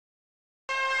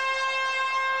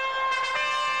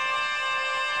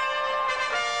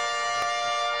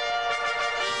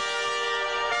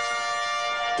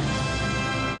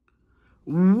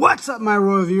What's up, my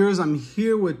royal viewers? I'm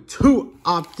here with two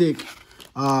Optic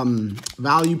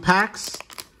value packs.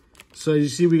 So you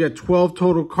see we got 12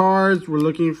 total cards. We're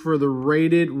looking for the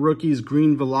rated rookies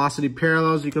green velocity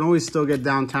parallels. You can always still get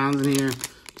downtowns in here,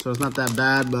 so it's not that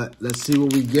bad, but let's see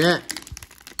what we get.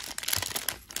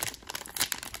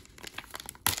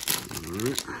 All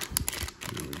right,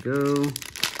 there we go.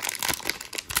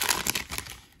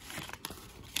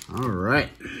 All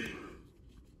right.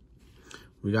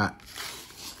 We got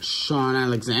Sean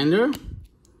Alexander,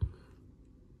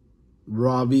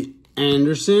 Robbie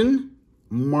Anderson,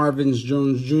 Marvin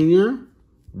Jones Jr.,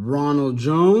 Ronald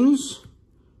Jones,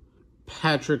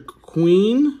 Patrick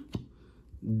Queen,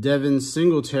 Devin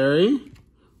Singletary.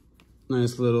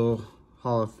 Nice little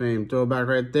Hall of Fame throwback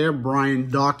right there.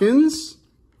 Brian Dawkins.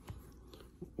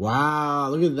 Wow,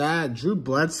 look at that. Drew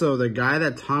Bledsoe, the guy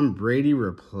that Tom Brady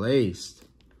replaced.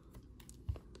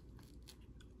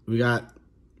 We got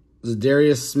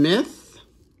Zadarius Smith,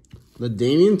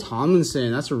 LaDainian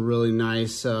Tomlinson. That's a really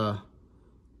nice Hall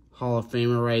of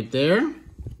Famer right there.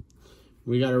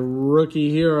 We got a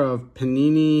rookie here of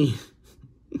Panini,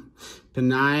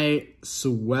 Penei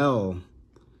Sewell.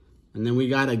 And then we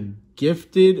got a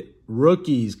gifted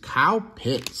rookies, Kyle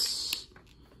Pitts.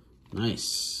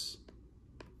 Nice.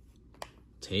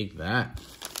 Take that.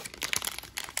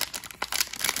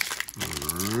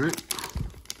 All right.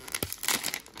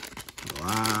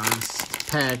 Last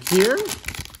pack here.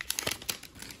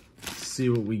 Let's see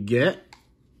what we get.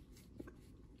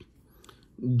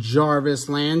 Jarvis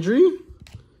Landry,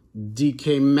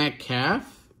 DK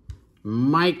Metcalf,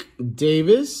 Mike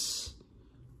Davis,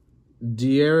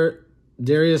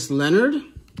 Darius Leonard,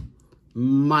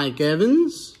 Mike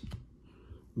Evans,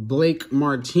 Blake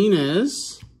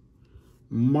Martinez,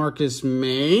 Marcus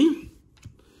May,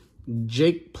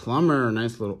 Jake Plummer,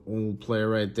 nice little old player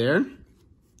right there.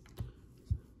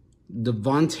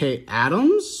 Devontae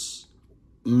Adams,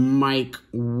 Mike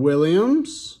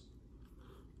Williams.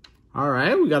 All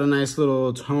right, we got a nice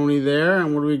little Tony there.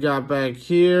 And what do we got back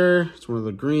here? It's one of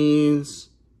the greens.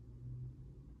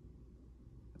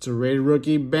 It's a rated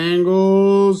rookie,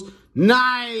 Bengals.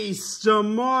 Nice,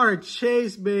 Jamar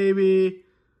Chase, baby.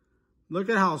 Look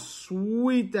at how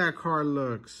sweet that card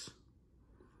looks.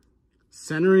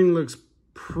 Centering looks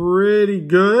pretty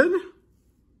good.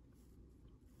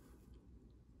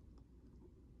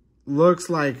 Looks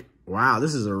like, wow,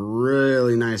 this is a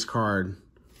really nice card.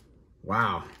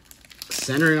 Wow.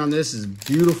 Centering on this is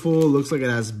beautiful. Looks like it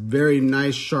has very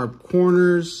nice sharp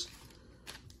corners.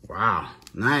 Wow,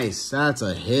 nice. That's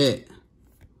a hit.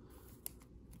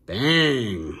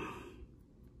 Bang.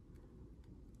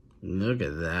 Look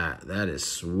at that. That is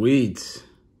sweet.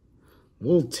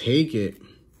 We'll take it.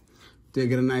 Did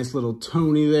get a nice little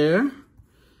Tony there. And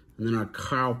then our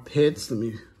Kyle Pitts. Let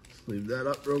me leave that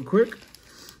up real quick.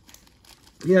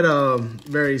 He had a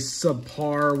very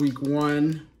subpar week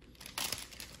 1.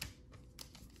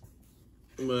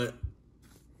 But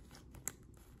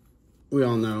we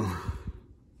all know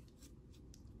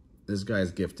this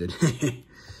guy's gifted.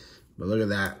 But look at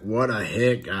that. What a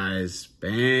hit, guys.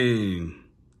 Bang.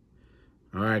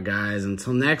 All right, guys.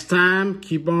 Until next time,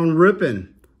 keep on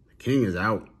ripping. The King is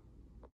out.